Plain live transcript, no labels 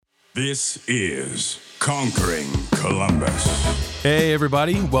This is Conquering Columbus. Hey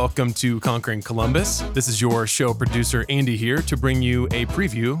everybody, welcome to Conquering Columbus. This is your show producer Andy here to bring you a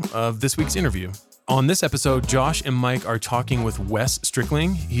preview of this week's interview. On this episode, Josh and Mike are talking with Wes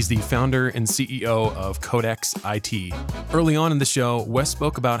Strickling. He's the founder and CEO of Codex IT. Early on in the show, Wes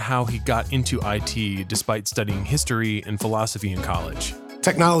spoke about how he got into IT despite studying history and philosophy in college.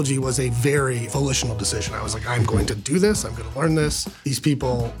 Technology was a very volitional decision. I was like, I'm going to do this. I'm going to learn this. These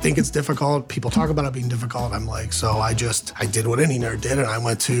people think it's difficult. People talk about it being difficult. I'm like, so I did what any nerd did, and I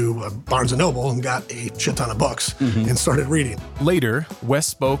went to Barnes & Noble and got a shit ton of books and started reading. Later, Wes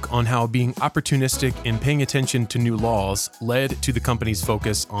spoke on how being opportunistic and paying attention to new laws led to the company's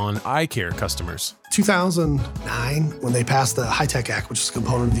focus on eye care customers. 2009, when they passed the HITECH Act, which is a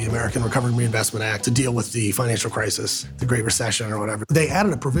component of the American Recovery and Reinvestment Act to deal with the financial crisis, the Great Recession or whatever, they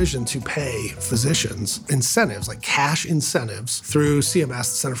added a provision to pay physicians incentives, like cash incentives, through CMS, the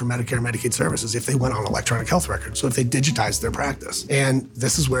Center for Medicare and Medicaid Services, if they went on electronic health records, so if they digitized their practice. And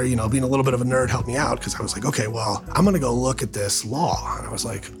this is where, being a little bit of a nerd helped me out, because I was like, okay, well, I'm gonna go look at this law. And I was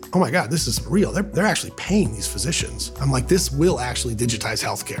like, oh my God, this is real. They're actually paying these physicians. I'm like, this will actually digitize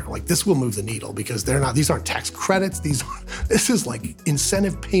healthcare. Like, this will move the needle, because these aren't tax credits. This is like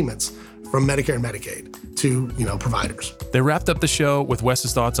incentive payments from Medicare and Medicaid to, providers. They wrapped up the show with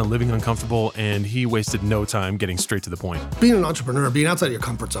Wes's thoughts on living uncomfortable, and he wasted no time getting straight to the point. Being an entrepreneur, being outside your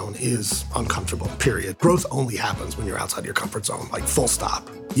comfort zone is uncomfortable, period. Growth only happens when you're outside your comfort zone, like full stop.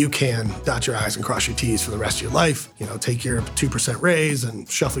 You can dot your I's and cross your T's for the rest of your life, take your 2% raise and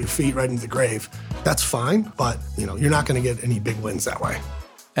shuffle your feet right into the grave. That's fine, but, you're not gonna get any big wins that way.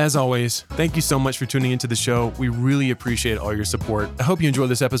 As always, thank you so much for tuning into the show. We really appreciate all your support. I hope you enjoyed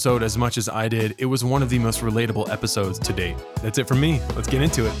this episode as much as I did. It was one of the most relatable episodes to date. That's it from me. Let's get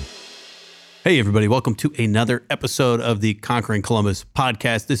into it. Hey everybody, welcome to another episode of the Conquering Columbus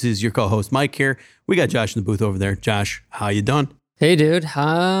podcast. This is your co-host Mike here. We got Josh in the booth over there. Josh, how you doing? Hey dude,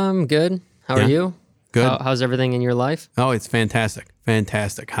 I'm good. How are you? Good. How's everything in your life? Oh, it's fantastic.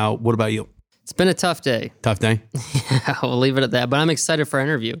 Fantastic. What about you? It's been a tough day. Tough day? Yeah, we'll leave it at that. But I'm excited for our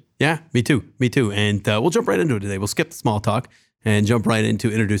interview. Yeah, me too. And we'll jump right into it today. We'll skip the small talk and jump right into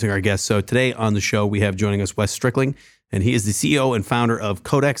introducing our guests. So today on the show, we have joining us Wes Strickling, and he is the CEO and founder of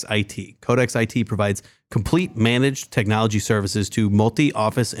Codex IT. Codex IT provides complete managed technology services to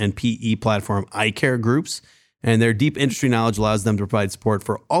multi-office and PE platform eye care groups, and their deep industry knowledge allows them to provide support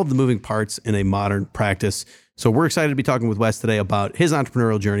for all of the moving parts in a modern practice. So we're excited to be talking with Wes today about his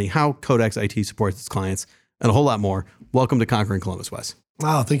entrepreneurial journey, how Codex IT supports its clients, and a whole lot more. Welcome to Conquering Columbus, Wes.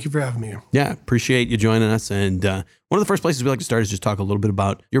 Wow, thank you for having me. Yeah, appreciate you joining us. And one of the first places we like to start is just talk a little bit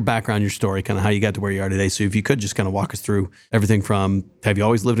about your background, your story, kind of how you got to where you are today. So if you could just kind of walk us through everything from, have you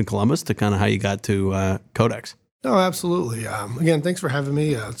always lived in Columbus, to kind of how you got to Codex? No, absolutely. Again, thanks for having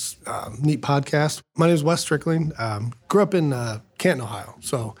me. It's a neat podcast. My name is Wes Strickling. Grew up in Canton, Ohio,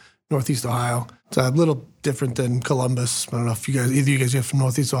 so Northeast Ohio. It's a little different than Columbus. I don't know if either of you guys are from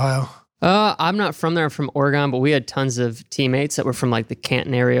Northeast Ohio. I'm not from there. I'm from Oregon, but we had tons of teammates that were from like the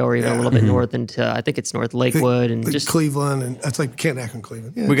Canton area or even a little bit north into, I think it's North Lakewood and just Cleveland, and it's like Canton, Akron,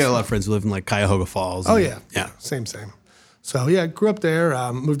 Cleveland. Yeah, we got a lot of friends who live in like Cuyahoga Falls. Oh yeah. Same. So yeah, grew up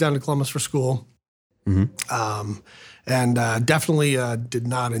there. Moved down to Columbus for school. And definitely did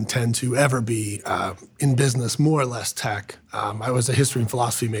not intend to ever be in business, more or less tech. I was a history and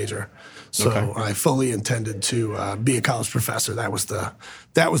philosophy major, so I fully intended to be a college professor. That was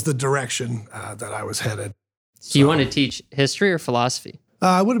the direction that I was headed. So you want to teach history or philosophy?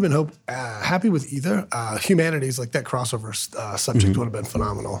 I would have been happy with either. Humanities, like that crossover subject, would have been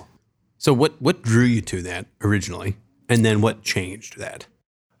phenomenal. So what drew you to that originally, and then what changed that?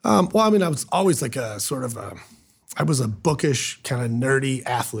 Well, I mean, I was always like I was a bookish, kind of nerdy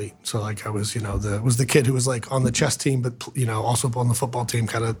athlete. So like I was, was the kid who was like on the chess team, but also on the football team,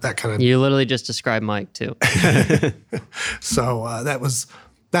 kind of. You literally just described Mike too. So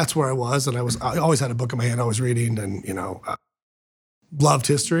that's where I was, and I always had a book in my hand, always reading, and loved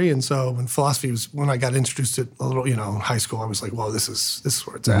history. And so when I got introduced to a little, high school, I was like, whoa, this is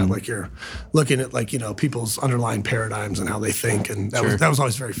where it's at. Like you're looking at like, people's underlying paradigms and how they think. And that was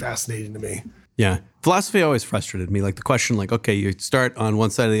always very fascinating to me. Yeah. Philosophy always frustrated me. Like the question, like, okay, you start on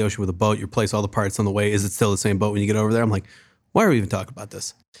one side of the ocean with a boat, you place all the parts on the way. Is it still the same boat when you get over there? I'm like, why are we even talking about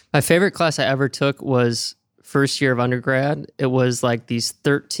this? My favorite class I ever took was first year of undergrad. It was like these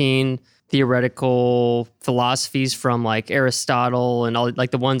 13 theoretical philosophies from like Aristotle and all,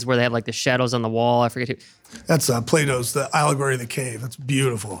 like the ones where they have like the shadows on the wall. I forget who. That's Plato's The Allegory of the Cave. That's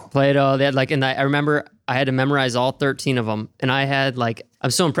beautiful. Plato. They had like, and I remember I had to memorize all 13 of them. And I had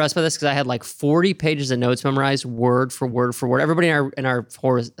I'm so impressed by this because I had 40 pages of notes memorized word for word for word. Everybody in our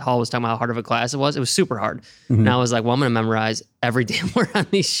hall was talking about how hard of a class it was. It was super hard. And I was like, well, I'm going to memorize every damn word on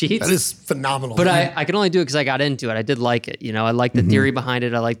these sheets. That is phenomenal. But I could only do it because I got into it. I did like it. I like the theory behind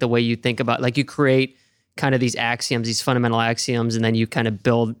it. I like the way you think about, you create kind of these axioms, these fundamental axioms, and then you kind of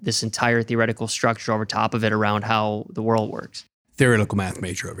build this entire theoretical structure over top of it around how the world works. Theoretical math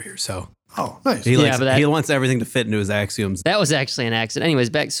major over here, so Oh, nice. he wants everything to fit into his axioms. That was actually an accident. Anyways,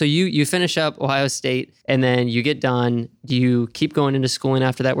 back. So you finish up Ohio State, and then you get done. Do you keep going into schooling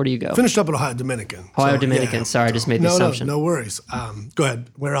after that? Where do you go? Finished up at Ohio Dominican. Ohio Dominican. Sorry, I just made the assumption. No worries. Go ahead.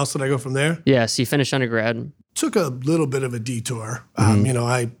 Where else did I go from there? Yeah, so you finished undergrad. Took a little bit of a detour.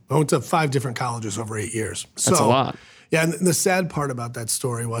 I went to 5 different colleges over 8 years. That's a lot. Yeah, and the sad part about that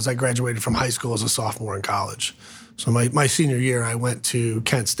story was I graduated from high school as a sophomore in college. So my senior year, I went to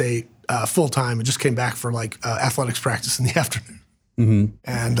Kent State full-time and just came back for athletics practice in the afternoon.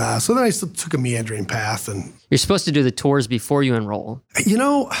 And so then I still took a meandering path. And You're supposed to do the tours before you enroll.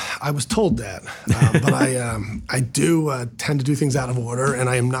 I was told that, but I do tend to do things out of order, and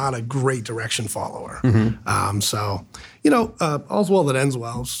I am not a great direction follower. All's well that ends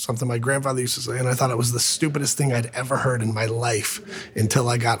well, something my grandfather used to say, and I thought it was the stupidest thing I'd ever heard in my life until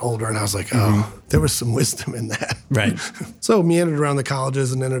I got older, and I was like, oh, there was some wisdom in that. Right. So meandered around the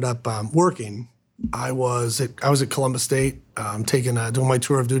colleges and ended up working. I was at Columbus State, doing my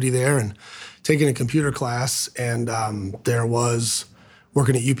tour of duty there and taking a computer class, and there was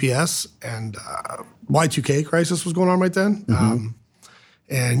working at UPS, and Y2K crisis was going on right then.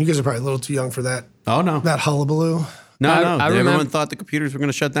 And you guys are probably a little too young for that. Oh, no. That hullabaloo. No. Everyone thought the computers were going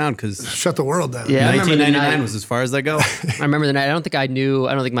to shut down because Shut the world down. Yeah, I remember the 1999 night. was as far as they go. I remember the night. I don't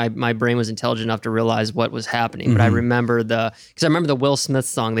think my brain was intelligent enough to realize what was happening. But I remember the Will Smith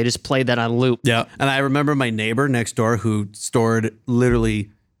song. They just played that on loop. Yeah. And I remember my neighbor next door who stored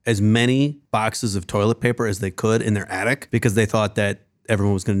literally as many boxes of toilet paper as they could in their attic because they thought that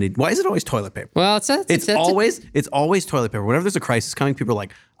everyone was going to need. Why is it always toilet paper? Well, It's always toilet paper. Whenever there's a crisis coming, people are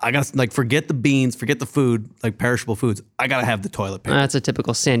like, I got to forget the beans, forget the food, perishable foods. I got to have the toilet paper. That's a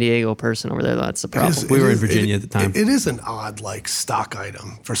typical San Diego person over there. That's the problem. We were in Virginia at the time. It is an odd stock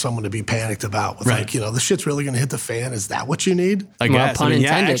item for someone to be panicked about. With Right. the shit's really going to hit the fan. Is that what you need? I Well, guess. pun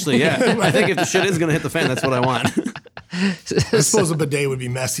intended. Yeah, actually, yeah. I think if the shit is going to hit the fan, that's what I want. I suppose a bidet would be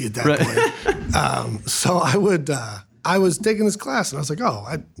messy at that point. So I was taking this class and I was like,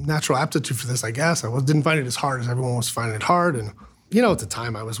 I have natural aptitude for this, I guess. I didn't find it as hard as everyone was finding it hard. And, at the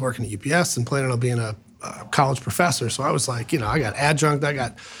time I was working at UPS and planning on being a college professor. So I was like, I got adjunct. I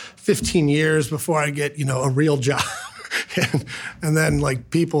got 15 years before I get, a real job. and then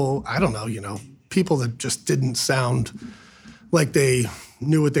people, I don't know, people that just didn't sound like they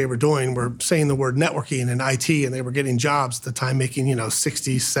knew what they were doing were saying the word networking and IT, and they were getting jobs at the time making,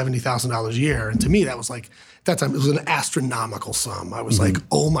 $60,000, $70,000 a year. And to me, that was at that time, it was an astronomical sum. I was like,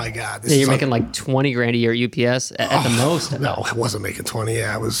 oh my God. You're making $20 grand a year at UPS at the most. No, I wasn't making 20.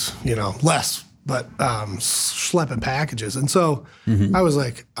 Yeah, I was, less, but schlepping packages. And so I was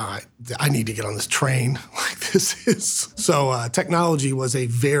like, I need to get on this train. This is. So technology was a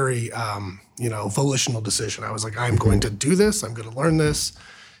very, volitional decision. I was like, I'm going to do this. I'm going to learn this.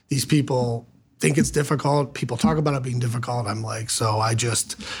 These people think it's difficult. People talk about it being difficult. I'm like, so I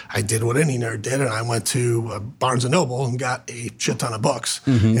did what any nerd did, and I went to Barnes & Noble and got a shit ton of books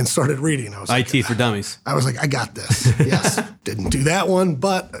and started reading. I was IT for Dummies. I was like, I got this. Yes. Didn't do that one,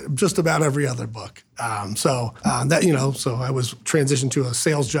 but just about every other book. So I was transitioned to a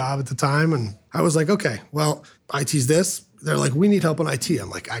sales job at the time, and I was like, okay, well, IT's this. They're like, we need help in IT.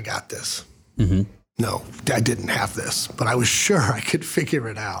 I'm like, I got this. No, I didn't have this, but I was sure I could figure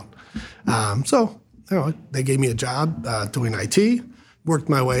it out. They gave me a job doing IT, worked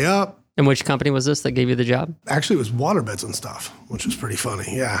my way up. And which company was this that gave you the job? Actually, it was Waterbeds and Stuff, which was pretty funny.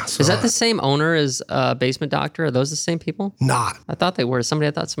 Yeah. So, Is that the same owner as Basement Doctor? Are those the same people? Not. I thought they were.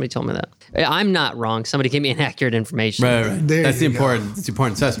 I thought somebody told me that. I'm not wrong. Somebody gave me inaccurate information. Right. There That's the you go.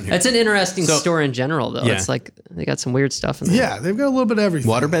 important assessment here. That's an interesting story in general, though. Yeah. It's like they got some weird stuff in there. Yeah, they've got a little bit of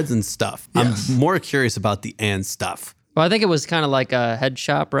everything. Waterbeds and Stuff. Yes. I'm more curious about the and stuff. Well, I think it was kind of like a head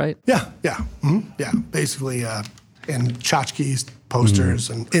shop, right? Yeah. Yeah. Basically, and tchotchkes,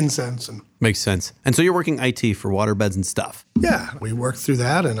 posters, and incense. And Makes sense. And so you're working IT for Waterbeds and Stuff. yeah, we worked through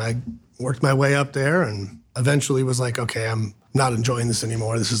that, and I worked my way up there and eventually was like, okay, I'm not enjoying this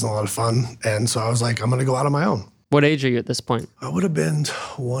anymore. This isn't a lot of fun. And so I was like, I'm going to go out on my own. What age are you at this point? I would have been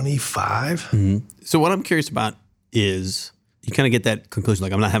 25. So what I'm curious about is you kind of get that conclusion,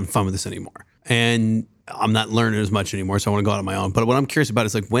 like I'm not having fun with this anymore. And I'm not learning as much anymore, so I want to go out on my own. But what I'm curious about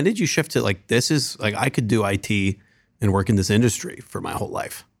is like, when did you shift to like, this is like, I could do IT and work in this industry for my whole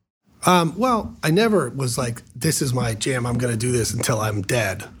life? Well, I never was like, this is my jam, I'm going to do this until I'm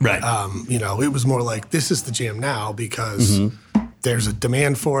dead. Right. It was more like, this is the jam now because there's a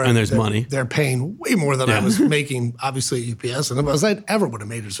demand for it. And there's money. They're paying way more than I was making, obviously, at UPS. And if I ever would have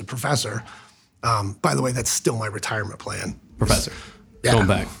made it as a professor, by the way, that's still my retirement plan. Professor. Yeah, Going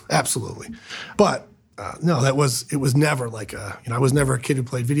back. Absolutely. But no, it was never like I was never a kid who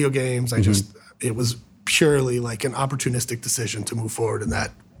played video games. It was purely like an opportunistic decision to move forward in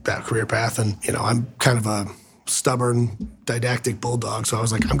that career path. And, I'm kind of a stubborn, didactic bulldog. So I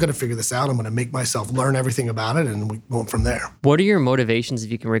was like, I'm going to figure this out. I'm going to make myself learn everything about it, and we went from there. What are your motivations,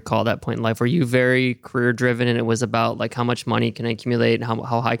 if you can recall that point in life? Were you very career driven and it was about like how much money can I accumulate and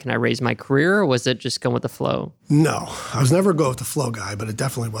how high can I raise my career? Or was it just going with the flow? No, I was never a go with the flow guy, but it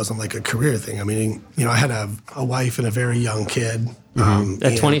definitely wasn't like a career thing. I mean, I had a wife and a very young kid.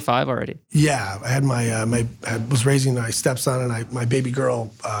 At 25 already? Yeah, I had I was raising my stepson and my baby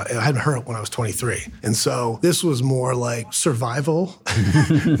girl. I had her when I was 23, and so this was more like survival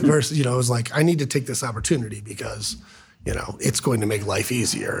versus. It was like I need to take this opportunity because it's going to make life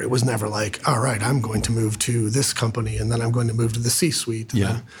easier. It was never like, all right, I'm going to move to this company and then I'm going to move to the C-suite.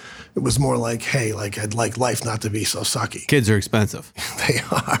 Yeah, it was more like, hey, like I'd like life not to be so sucky. Kids are expensive. They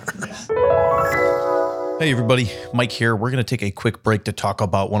are. Hey everybody, Mike here. We're going to take a quick break to talk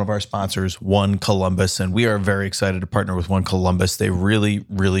about one of our sponsors, One Columbus, and we are very excited to partner with One Columbus. They really,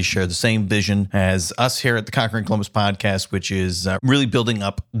 really share the same vision as us here at the Conquering Columbus podcast, which is really building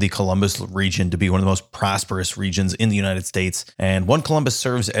up the Columbus region to be one of the most prosperous regions in the United States. And One Columbus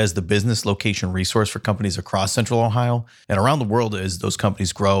serves as the business location resource for companies across Central Ohio and around the world as those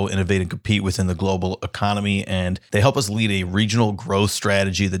companies grow, innovate, and compete within the global economy. And they help us lead a regional growth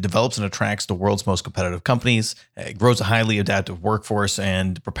strategy that develops and attracts the world's most competitive companies, grows a highly adaptive workforce,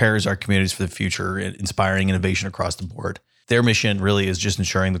 and prepares our communities for the future, inspiring innovation across the board. Their mission really is just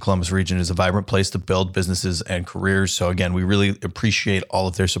ensuring the Columbus region is a vibrant place to build businesses and careers. So again, we really appreciate all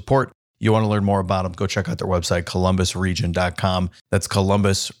of their support. You want to learn more about them, go check out their website, columbusregion.com. That's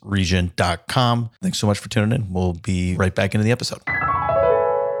columbusregion.com. Thanks so much for tuning in. We'll be right back into the episode.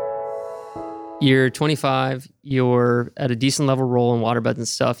 You're 25, you're at a decent level role in waterbeds and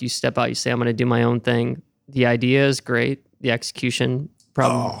stuff. You step out, you say, I'm going to do my own thing. The idea is great. The execution,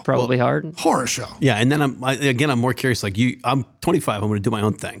 probably hard. Horror show. Yeah. And then I'm more curious, like I'm 25, I'm going to do my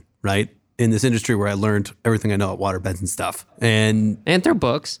own thing, right? In this industry where I learned everything I know at waterbeds and stuff. And through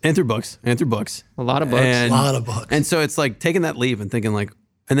books. A lot of books. A lot of books. And so it's like taking that leap and thinking like,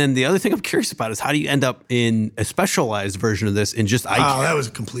 and then the other thing I'm curious about is how do you end up in a specialized version of this in just IT? Oh, that was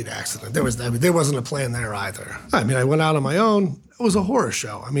a complete accident. There wasn't a plan there either. I mean, I went out on my own. It was a horror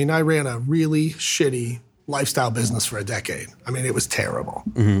show. I mean, I ran a really shitty lifestyle business for a decade. I mean, it was terrible.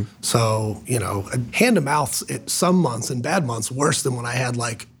 Mm-hmm. So, hand to mouth at some months and bad months worse than when I had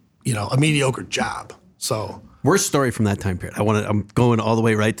like, a mediocre job. So worst story from that time period. I'm going all the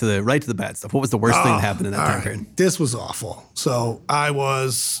way right to the bad stuff. What was the worst thing that happened in that time period? This was awful. So I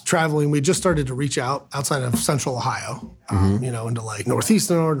was traveling. We just started to reach out outside of Central Ohio, into like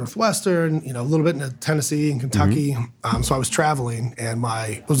Northeastern or Northwestern, a little bit into Tennessee and Kentucky. Mm-hmm. So I was traveling, and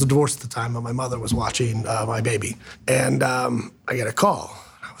I was a divorce at the time, and my mother was watching my baby. And I get a call.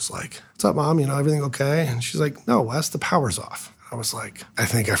 I was like, what's up, Mom? Everything okay? And she's like, no, Wes, the power's off. I was like, I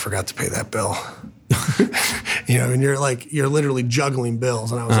think I forgot to pay that bill. And you're literally juggling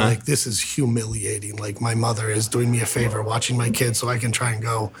bills. And I was like, this is humiliating. Like, my mother is doing me a favor, watching my kids so I can try and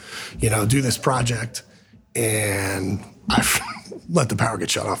go, do this project. And I let the power get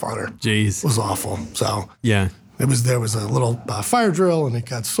shut off on her. Jeez. It was awful. So yeah, there was a little fire drill and it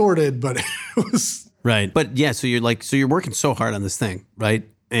got sorted, but it was. Right. But yeah, so you're working so hard on this thing, right?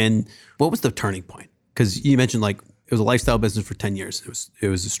 And what was the turning point? Because you mentioned like, it was a lifestyle business for 10 years. It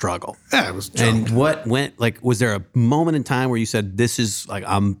was a struggle. Yeah, it was. And what went, like, was there a moment in time where you said, this is like,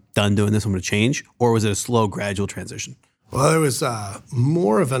 I'm done doing this, I'm going to change? Or was it a slow, gradual transition? Well, there was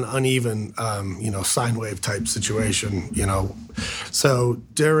more of an uneven, sine wave type situation, So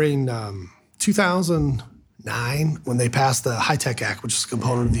during 2009, when they passed the HITECH Act, which is a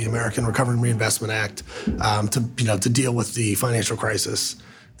component of the American Recovery and Reinvestment Act, to deal with the financial crisis,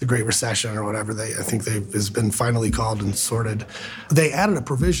 the Great Recession or whatever I think has been finally called and sorted. They added a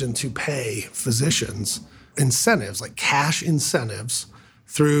provision to pay physicians incentives, like cash incentives,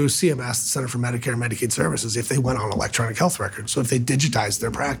 through CMS, the Center for Medicare and Medicaid Services, if they went on electronic health records, so if they digitized their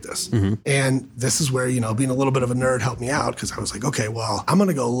practice. Mm-hmm. And this is where, being a little bit of a nerd helped me out, because I was like, okay, well, I'm going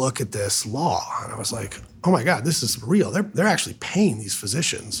to go look at this law. And I was like, oh my God, this is real. They're actually paying these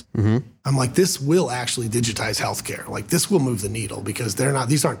physicians. I'm like, this will actually digitize healthcare. Like this will move the needle because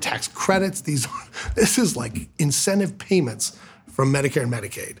these aren't tax credits. This is like incentive payments from Medicare and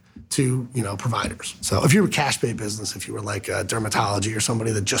Medicaid to, providers. So if you were a cash pay business, if you were like a dermatology or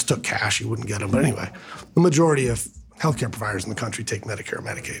somebody that just took cash, you wouldn't get them. But anyway, the majority of healthcare providers in the country take Medicare and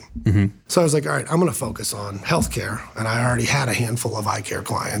Medicaid. So I was like, all right, I'm going to focus on healthcare. And I already had a handful of eye care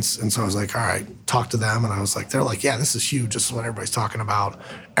clients. And so I was like, all right, talk to them. And I was like, they're like, yeah, this is huge. This is what everybody's talking about.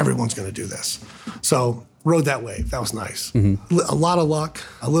 Everyone's going to do this. So rode that wave. That was nice. A lot of luck,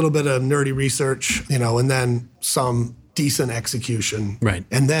 a little bit of nerdy research, and then some decent execution. Right.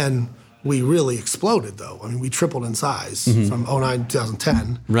 And then we really exploded, though. I mean, we tripled in size from 2009 to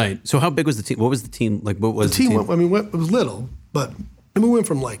 2010. Right. So how big was the team? What was the team? Like, what was the team? It was little, but we went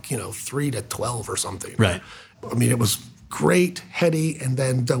from 3 to 12 or something. Right. I mean, it was great, heady, and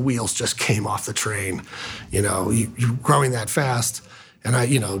then the wheels just came off the train. You're growing that fast. And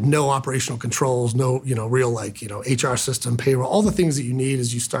no operational controls, no, real HR system, payroll, all the things that you need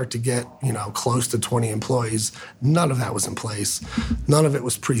as you start to get, close to 20 employees. None of that was in place. None of it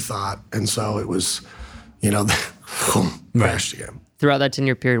was pre-thought. And so it was, crashed again. Throughout that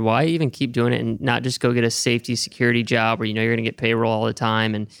 10-year period, why even keep doing it and not just go get a safety security job where you're going to get payroll all the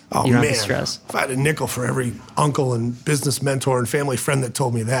time and you don't have to stress? If I had a nickel for every uncle and business mentor and family friend that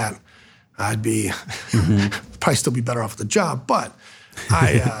told me that, I'd be probably still be better off with the job. But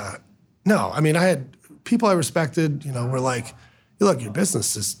I had people I respected, were like, look, your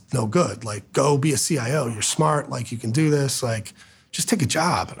business is no good. Like, go be a CIO. You're smart. Like, you can do this. Like, just take a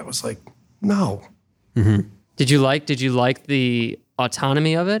job. And I was like, no. Did you like the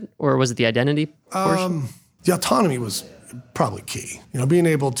autonomy of it, or was it the identity portion? The autonomy was probably key. Being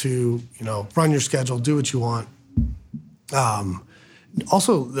able to, run your schedule, do what you want.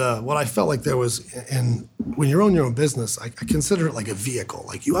 Also, what I felt like there was, and when you own your own business, I consider it like a vehicle.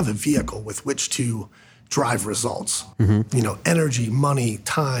 Like you have a vehicle with which to drive results. Energy, money,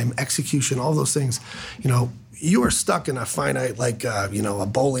 time, execution, all those things. You are stuck in a finite, a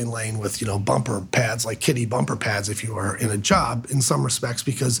bowling lane with, bumper pads, like kiddie bumper pads if you are in a job in some respects,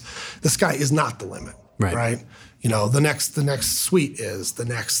 because the sky is not the limit, right? The next suite is, the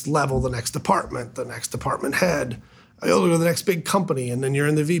next level, the next department head. I go to the next big company, and then you're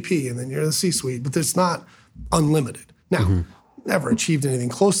in the VP, and then you're in the C-suite, but it's not unlimited. Now, never achieved anything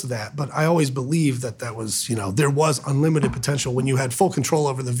close to that, but I always believed that was, there was unlimited potential when you had full control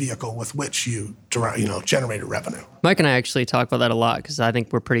over the vehicle with which you, generated revenue. Mike and I actually talk about that a lot because I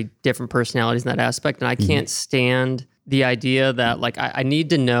think we're pretty different personalities in that aspect, and I can't stand the idea that I need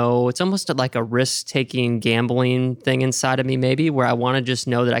to know, it's almost like a risk-taking gambling thing inside of me maybe, where I want to just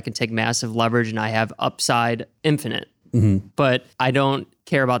know that I can take massive leverage and I have upside infinite. But I don't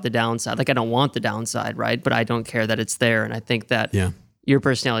care about the downside. I don't want the downside, right? But I don't care that it's there. And I think that your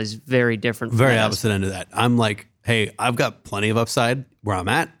personality is very different. Very opposite end of that. I'm like, hey, I've got plenty of upside where I'm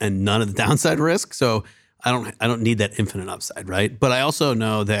at and none of the downside risk. So I don't need that infinite upside, right? But I also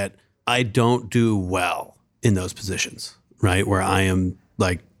know that I don't do well in those positions, right? Where I am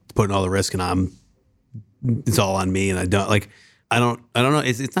like putting all the risk and it's all on me. And I don't know.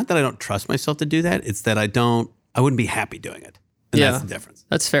 It's not that I don't trust myself to do that. It's that I wouldn't be happy doing it. And that's the difference.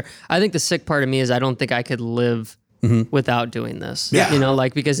 That's fair. I think the sick part of me is I don't think I could live without doing this. Yeah.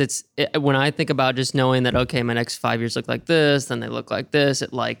 Because when I think about just knowing that, okay, my next 5 years look like this, then they look like this,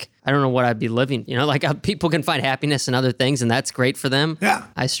 I don't know what I'd be living, people can find happiness in other things and that's great for them. Yeah.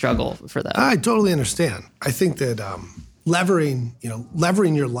 I struggle for that. I totally understand. I think that levering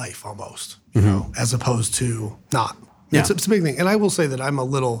your life almost, as opposed to not. Yeah. It's a big thing. And I will say that I'm a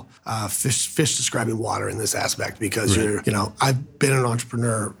little fish describing water in this aspect because I've been an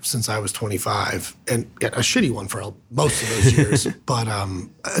entrepreneur since I was 25 and a shitty one for most of those years, but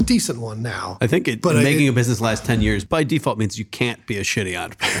a decent one now. I think making a business last 10 years by default means you can't be a shitty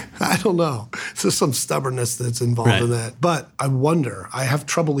entrepreneur. I don't know. There's some stubbornness that's involved in that. But I wonder, I have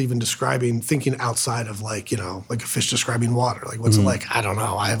trouble even thinking outside of like a fish describing water. Like what's it like? I don't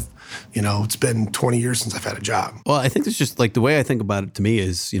know. It's been 20 years since I've had a job. Well, I think it's just like the way I think about it to me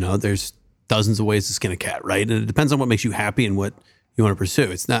is, there's dozens of ways to skin a cat, right? And it depends on what makes you happy and what you want to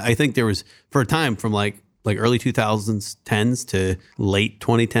pursue. It's not, I think there was, for a time from like early 2000s, 10s to late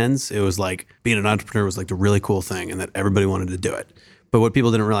 2010s, it was like being an entrepreneur was like the really cool thing and that everybody wanted to do it. But what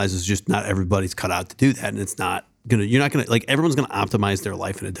people didn't realize is just not everybody's cut out to do that. And it's not everyone's going to optimize their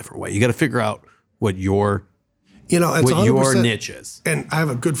life in a different way. You got to figure out what your niche is. And I have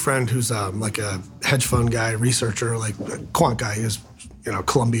a good friend who's like a hedge fund guy, researcher, like a quant guy. He's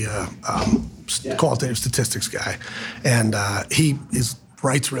Columbia qualitative statistics guy, and he is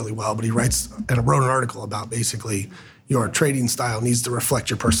writes really well, but he wrote an article about basically your trading style needs to reflect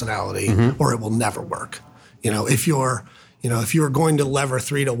your personality or it will never work. If you're going to lever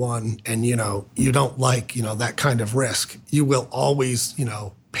 3-to-1 and, you don't like, that kind of risk, you will always,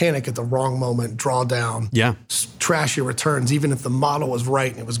 panic at the wrong moment, draw down, trash your returns, even if the model was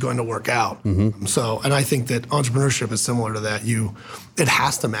right and it was going to work out. So, and I think that entrepreneurship is similar to that. It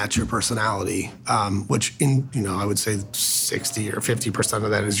has to match your personality, which I would say 60 or 50% of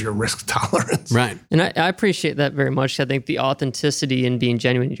that is your risk tolerance. Right. And I appreciate that very much. I think the authenticity and being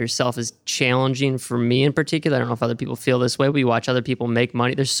genuine to yourself is challenging for me in particular. I don't know if other people feel this way. We watch other people make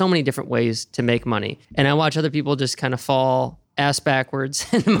money. There's so many different ways to make money. And I watch other people just kind of fall ass backwards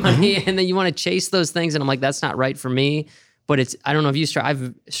in money, and then you want to chase those things, and I'm like, that's not right for me. But I don't know if you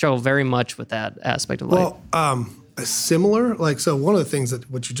I've struggled very much with that aspect of life. Well, similar, so one of the things that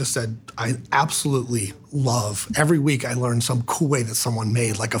what you just said, I absolutely love. Every week I learn some cool way that someone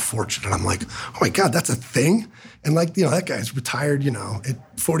made like a fortune, and I'm like, oh my God, that's a thing. And that guy's retired,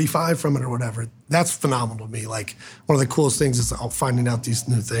 at 45 from it or whatever. That's phenomenal to me. Like, one of the coolest things is finding out these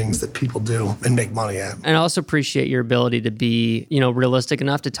new things that people do and make money at. And I also appreciate your ability to be, realistic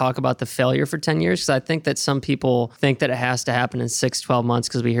enough to talk about the failure for 10 years. Because I think that some people think that it has to happen in 6, 12 months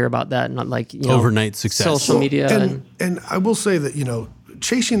because we hear about that and overnight success. Social media. And I will say that,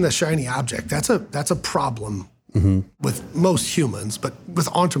 chasing the shiny object, that's a problem. With most humans, but with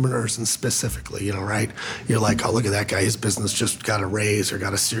entrepreneurs and specifically, right? You're like, oh, look at that guy. His business just got a raise or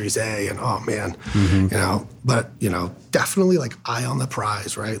got a Series A, and oh man, But definitely like eye on the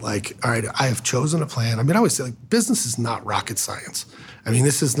prize, right? Like, all right, I have chosen a plan. I always say like business is not rocket science.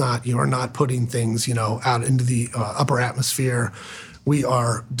 This is not, you are not putting things, out into the upper atmosphere. We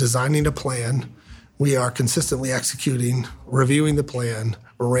are designing a plan. We are consistently executing, reviewing the plan,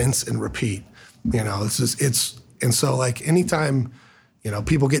 rinse and repeat. And so like anytime,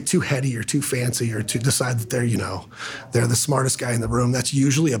 people get too heady or too fancy or to decide that they're the smartest guy in the room, that's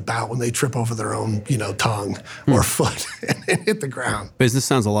usually about when they trip over their own, tongue or foot and hit the ground. Business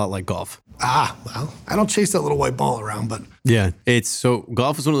sounds a lot like golf. Well, I don't chase that little white ball around, but. Yeah,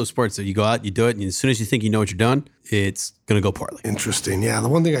 golf is one of those sports that you go out, you do it, and as soon as you think you know what you're doing, it's going to go poorly. Interesting. Yeah, the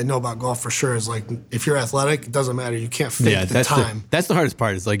one thing I know about golf for sure is like if you're athletic, it doesn't matter. You can't fake the time. That's the hardest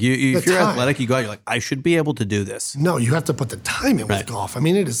part. Is like if you're athletic, you go out, you're like, I should be able to do this. No, you have to put the time in with golf.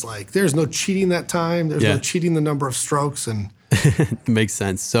 It is like there's no cheating that time. There's no cheating the number of strokes and. Makes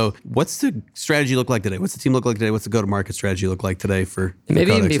sense. So what's the strategy look like today? What's the team look like today? What's the go-to-market strategy look like today for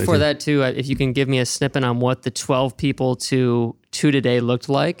maybe even before that too, if you can give me a snippet on what the 12 people to today looked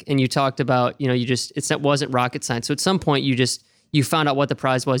like. And you talked about, it wasn't rocket science. So at some point you found out what the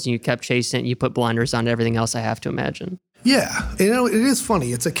prize was and you kept chasing it and you put blinders on everything else, I have to imagine. Yeah. It is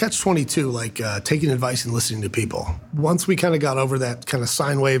funny. It's a catch-22, like taking advice and listening to people. Once we kind of got over that kind of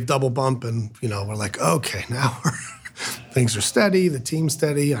sine wave double bump and, we're like, okay, now things are steady, the team's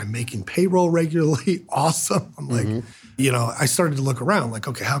steady, I'm making payroll regularly, awesome. I'm like, I started to look around like,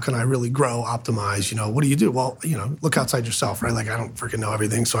 okay, how can I really grow, optimize, what do you do? Well, look outside yourself, right? Like, I don't freaking know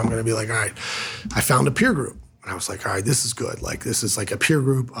everything, so I'm going to be like, all right, I found a peer group. And I was like, all right, this is good. Like, this is like a peer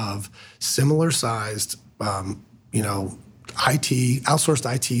group of similar sized, outsourced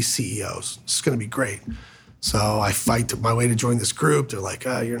IT CEOs. This is going to be great. So I fight my way to join this group. They're like,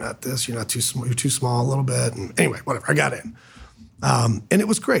 you're not this, you're not too small, you're too small a little bit. And anyway, whatever, I got in. And it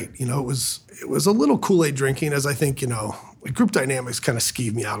was great. It was a little Kool-Aid drinking, as I think, group dynamics kind of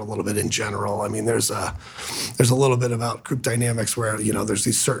skeeved me out a little bit in general. There's a little bit about group dynamics where, there's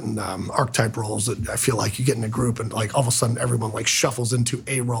these certain archetype roles that I feel like you get in a group and like all of a sudden everyone like shuffles into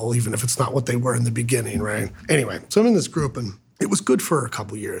a role, even if it's not what they were in the beginning, right? Anyway, so I'm in this group and it was good for a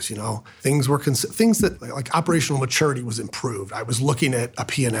couple years, Things that like operational maturity was improved. I was looking at a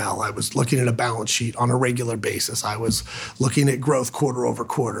P&L. I was looking at a balance sheet on a regular basis. I was looking at growth quarter over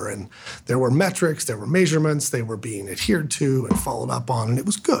quarter. And there were metrics, there were measurements, they were being adhered to and followed up on, and it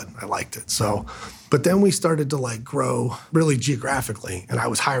was good. I liked it. But then we started to like grow really geographically, and I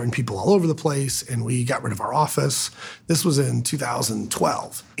was hiring people all over the place, and we got rid of our office. This was in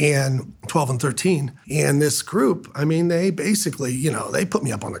 2012 and 12 and 13. And this group, they basically, they put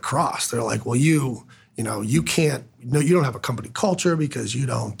me up on the cross. They're like, well, you can't, you don't have a company culture because you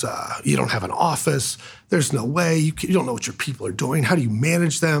don't have an office. There's no way. You don't know what your people are doing. How do you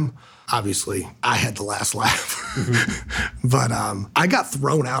manage them? Obviously, I had the last laugh. But I got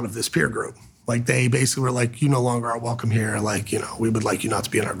thrown out of this peer group. Like, they basically were like, you no longer are welcome here. Like, we would like you not to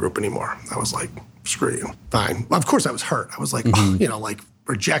be in our group anymore. I was like, screw you. Fine. Well, of course I was hurt. I was like, like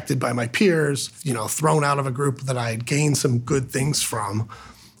rejected by my peers, thrown out of a group that I had gained some good things from.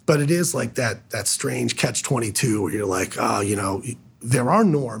 But it is like that strange catch-22 where you're like, there are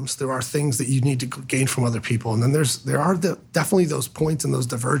norms, there are things that you need to gain from other people. And then there are definitely those points and those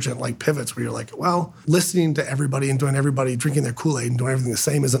divergent like pivots where you're like, well, listening to everybody and doing everybody drinking their Kool-Aid and doing everything the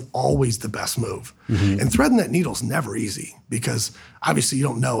same isn't always the best move. And threading that needle is never easy because obviously you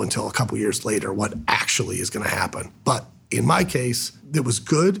don't know until a couple years later what actually is going to happen. But in my case, it was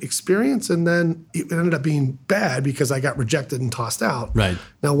good experience, and then it ended up being bad because I got rejected and tossed out. Right.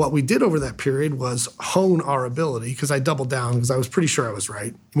 Now, what we did over that period was hone our ability because I doubled down because I was pretty sure I was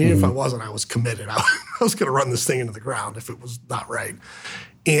right. I mean, if I wasn't, I was committed. I was going to run this thing into the ground if it was not right.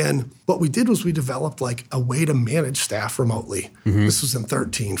 And what we did was we developed like a way to manage staff remotely. This was in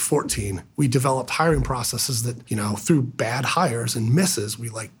 13, 14. We developed hiring processes that, through bad hires and misses, we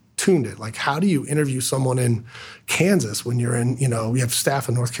like tuned it. Like, how do you interview someone in Kansas when you're in, we have staff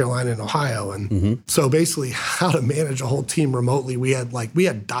in North Carolina and Ohio. And so basically how to manage a whole team remotely, we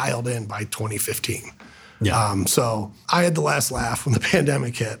had dialed in by 2015. Yeah. So I had the last laugh when the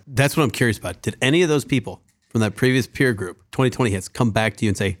pandemic hit. That's what I'm curious about. Did any of those people from that previous peer group, 2020 hits, come back to you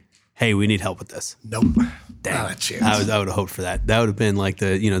and say, hey, we need help with this? Nope. Damn. Not a chance. I would have hoped for that. That would have been like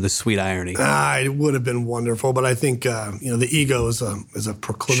the sweet irony. It would have been wonderful, but I think the ego is a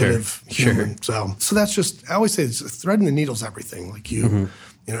proclivative human. So that's just, I always say threading the needle's everything. Like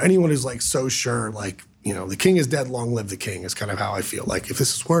anyone who's like so sure, like the king is dead, long live the king is kind of how I feel. Like if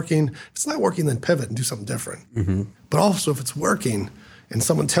this is working, if it's not working, then pivot and do something different. But also if it's working and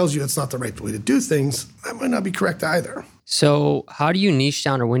someone tells you it's not the right way to do things, that might not be correct either. So how do you niche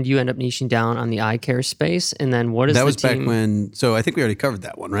down, or when do you end up niching down on the eye care space? And then what is that the was team? Back when, so I think we already covered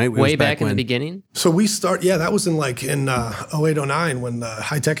that one, right? Way back in the beginning? So we that was in 08, 09 when the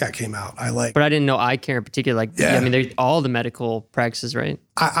High-Tech Act came out. But I didn't know eye care in particular. Like, I mean, they're all the medical practices, right?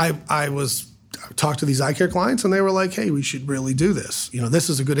 I talked to these eye care clients and they were like, hey, we should really do this. This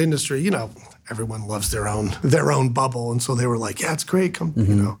is a good industry. Everyone loves their own bubble. And so they were like, yeah, it's great. Come,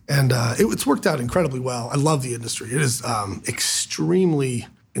 And it's worked out incredibly well. I love the industry. It is extremely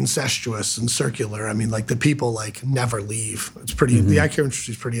incestuous and circular. I mean, like the people like never leave. It's pretty, the eye care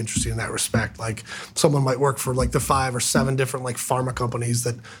industry is pretty interesting in that respect. Like someone might work for like the 5 or 7 different like pharma companies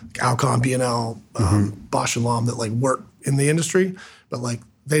that Alcon, B&L, Bausch and Lomb that like work in the industry, but like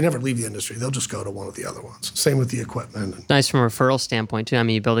they never leave the industry. They'll just go to one of the other ones. Same with the equipment. Nice from a referral standpoint, too. I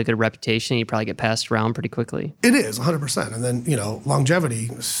mean, you build a good reputation, you probably get passed around pretty quickly. It is, 100%. And then, longevity,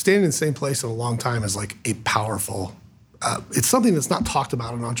 staying in the same place in a long time is like a powerful, it's something that's not talked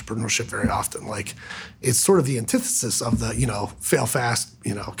about in entrepreneurship very often. Like, it's sort of the antithesis of the, fail fast,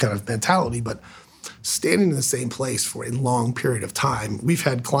 kind of mentality. But standing in the same place for a long period of time, we've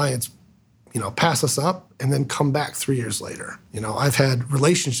had clients pass us up and then come back 3 years later. I've had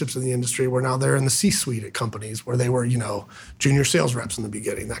relationships in the industry where now they're in the C-suite at companies where they were, junior sales reps in the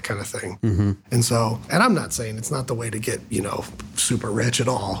beginning, that kind of thing. And so, and I'm not saying it's not the way to get, super rich at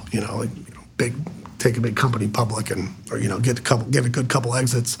all, take a big company public and, get a good couple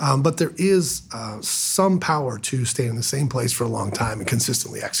exits. But there is some power to staying in the same place for a long time and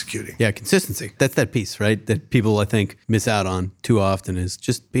consistently executing. Yeah, consistency. That's that piece, right? That people, I think, miss out on too often is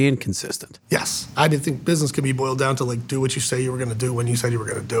just being consistent. Yes. I didn't think business could be boiled down to like do what you say you were going to do when you said you were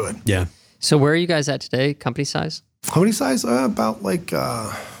going to do it. Yeah. So where are you guys at today, company size? Company size? About like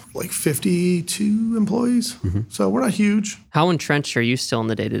 52 employees. So we're not huge. How entrenched are you still in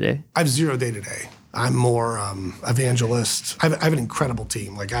the day-to-day? I have 0 day-to-day. I'm more evangelist. I have an incredible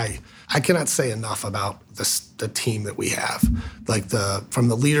team. Like I cannot say enough about the team that we have. Like from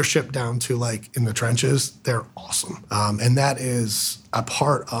the leadership down to like in the trenches, they're awesome. And that is a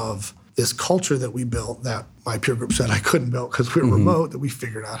part of this culture that we built that my peer group said I couldn't build because we were remote, that we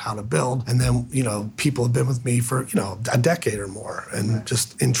figured out how to build. And then, people have been with me for, a decade or more and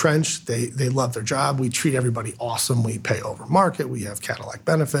just entrenched. They love their job. We treat everybody awesome. We pay over market. We have Cadillac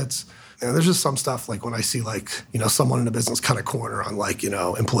benefits. And there's just some stuff like when I see like, someone in a business cut a corner on like,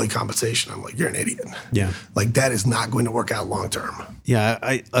 employee compensation, I'm like, you're an idiot. Yeah. Like that is not going to work out long term. Yeah.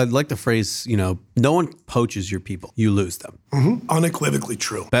 I like the phrase, no one poaches your people. You lose them. Unequivocally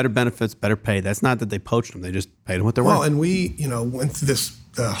true. Better benefits, better pay. That's not that they poached them. They just paid them what they're worth. Well, and we, went through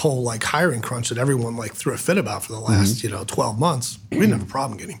the whole like hiring crunch that everyone like threw a fit about for the last, 12 months. We didn't have a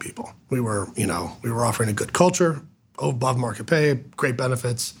problem getting people. We were offering a good culture, above market pay, great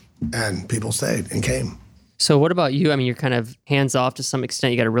benefits. And people stayed and came. So what about you? I mean, you're kind of hands off to some extent.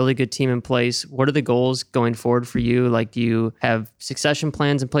 You got a really good team in place. What are the goals going forward for you? Like, do you have succession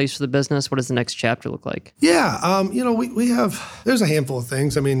plans in place for the business? What does the next chapter look like? Yeah, we have, there's a handful of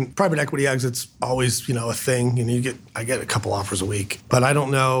things. I mean, private equity exit's always, a thing. I get a couple offers a week, but I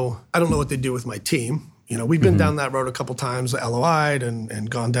don't know what they do with my team. We've been down that road a couple times, LOI'd and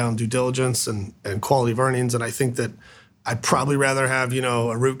gone down due diligence and quality of earnings. And I think that I'd probably rather have,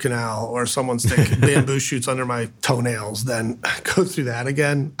 a root canal or someone stick bamboo shoots under my toenails than go through that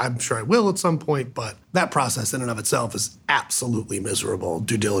again. I'm sure I will at some point, but that process in and of itself is absolutely miserable,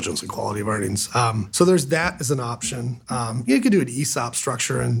 due diligence and quality of earnings. So there's that as an option. You could do an ESOP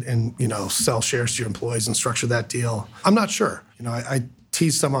structure and sell shares to your employees and structure that deal. I'm not sure. I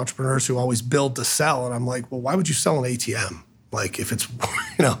tease some entrepreneurs who always build to sell, and I'm like, well, why would you sell an ATM? Like if it's,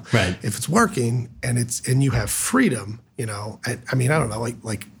 right. If it's working and you have freedom, I don't know,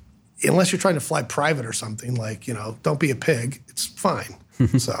 like unless you're trying to fly private or something, don't be a pig. It's fine.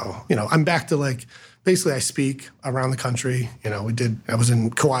 So, I'm back to basically I speak around the country. I was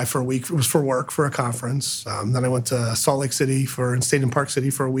in Kauai for a week. It was for work for a conference. Then I went to Salt Lake City and stayed in Park City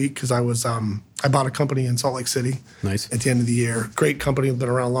for a week because I bought a company in Salt Lake City. Nice. At the end of the year. Great company, been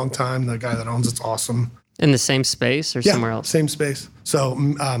around a long time. The guy that owns it's awesome. In the same space or somewhere else? Same space. So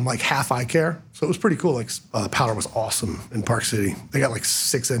half eye care. So it was pretty cool. Powder was awesome in Park City. They got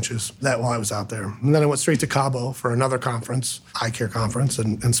 6 inches while I was out there. And then I went straight to Cabo for another conference, eye care conference,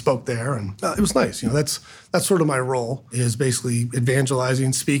 and spoke there. And it was nice. That's sort of my role is basically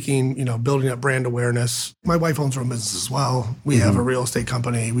evangelizing, speaking, building up brand awareness. My wife owns her own business as well. We have a real estate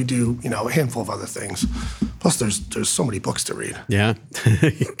company. We do, a handful of other things. Plus there's so many books to read. Yeah.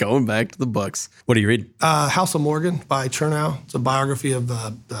 Going back to the books. What do you read? House of Morgan by Chernow. It's a biography of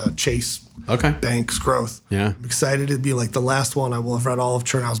the Chase Bank's growth. Yeah. I'm excited. It'd be the last one. I will have read all of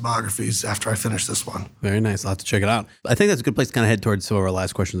Chernow's biographies after I finish this one. Very nice. I'll have to check it out. I think that's a good place to kind of head towards some of our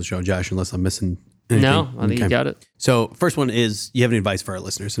last questions of the show, Josh, unless I'm missing anything. No, I think you got it. So first one is, you have any advice for our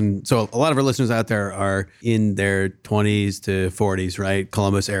listeners? And so a lot of our listeners out there are in their 20s to 40s, right?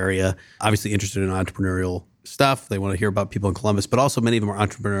 Columbus area, obviously interested in entrepreneurial stuff. They want to hear about people in Columbus, but also many of them are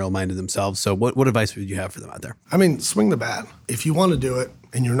entrepreneurial minded themselves. So what advice would you have for them out there? Swing the bat. If you want to do it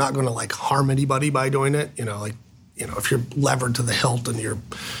and you're not going to harm anybody by doing it, if you're levered to the hilt and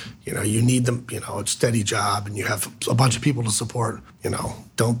you need them, a steady job and you have a bunch of people to support,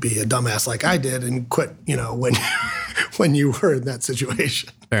 don't be a dumbass like I did and quit, when you were in that situation.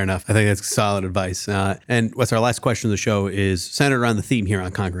 Fair enough. I think that's solid advice. And what's our last question of the show is centered around the theme here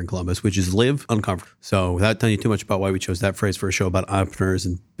on Conquering Columbus, which is live uncomfortable. So without telling you too much about why we chose that phrase for a show about entrepreneurs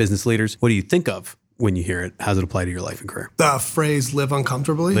and business leaders, what do you think of when you hear it? How does it apply to your life and career? The phrase live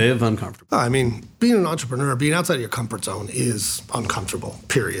uncomfortably? Live uncomfortable. Being an entrepreneur, being outside of your comfort zone is uncomfortable,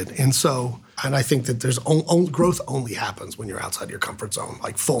 period. And I think that there's growth only happens when you're outside your comfort zone,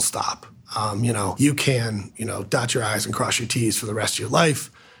 full stop. You can, dot your I's and cross your T's for the rest of your life.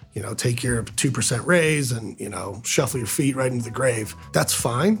 Take your 2% raise and, shuffle your feet right into the grave. That's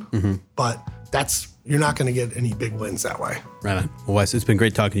fine, but you're not going to get any big wins that way. Right on. Well, Wes, it's been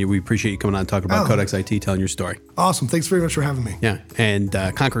great talking to you. We appreciate you coming on and talking about Codex IT, telling your story. Awesome. Thanks very much for having me. Yeah. And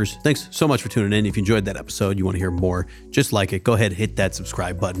Conquerors, thanks so much for tuning in. If you enjoyed that episode, you want to hear more, just like it, go ahead and hit that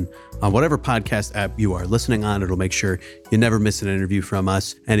subscribe button on whatever podcast app you are listening on. It'll make sure you never miss an interview from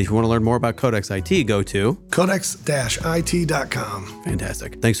us. And if you want to learn more about Codex IT, go to codex-it.com.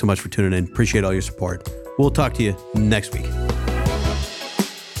 Fantastic. Thanks so much for tuning in. Appreciate all your support. We'll talk to you next week.